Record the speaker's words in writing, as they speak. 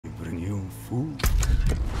fool.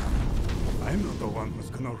 I'm not the one who's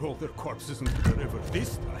gonna roll their corpses into the river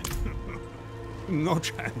this time. No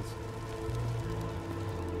chance.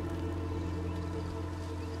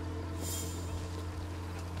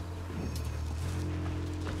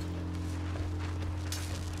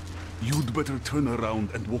 You'd better turn around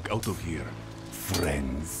and walk out of here,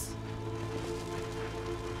 friends.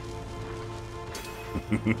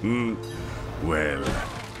 Well,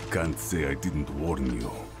 can't say I didn't warn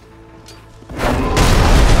you.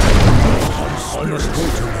 I must go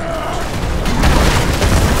to him.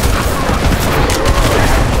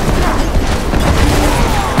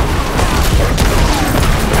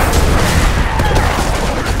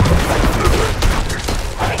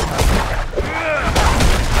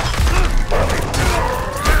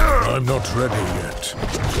 I'm not ready yet.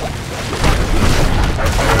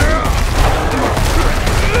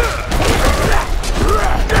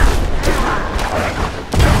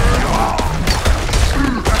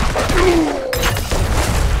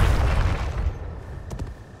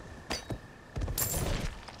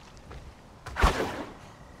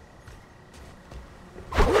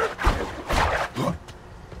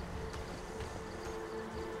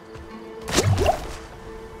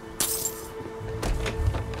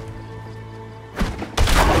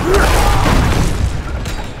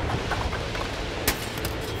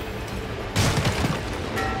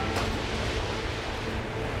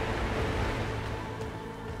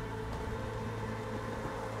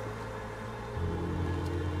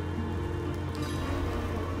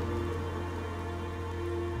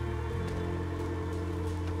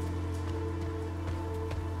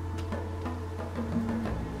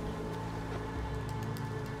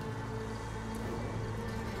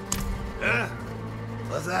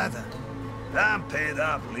 What's that? I'm paid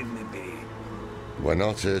up, leave me be. We're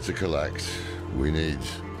not here to collect. We need...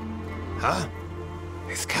 Huh?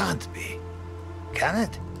 This can't be. Can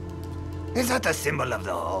it? Is that a symbol of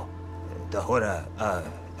the Hora,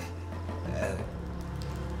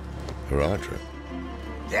 Haradrim?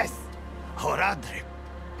 Yes, Horadrim.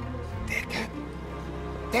 Deckard.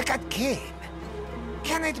 Deckard Cain.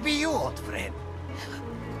 Can it be you, old friend?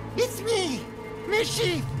 It's me,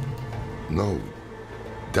 Mischief. No.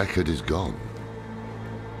 Deckard is gone.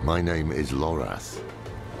 My name is Lorath.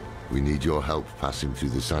 We need your help passing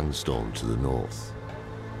through the sandstorm to the north.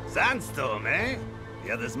 Sandstorm, eh?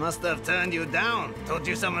 The others must have turned you down. Told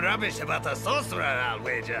you some rubbish about a sorcerer, I'll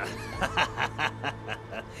wager.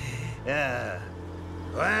 Yeah.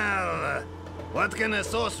 Well, what can a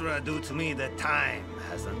sorcerer do to me that time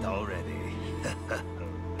hasn't already?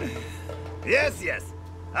 Yes,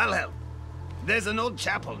 I'll help. There's an old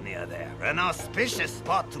chapel near there, an auspicious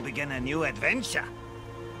spot to begin a new adventure.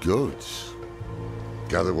 Good.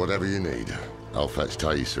 Gather whatever you need. I'll fetch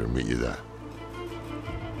Thaisa and meet you there.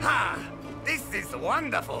 Ha! This is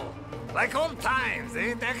wonderful! Like old times,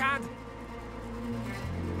 eh, Deckard?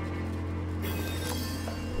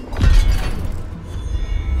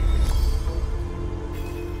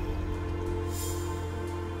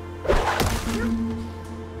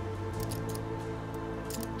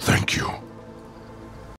 Thank you.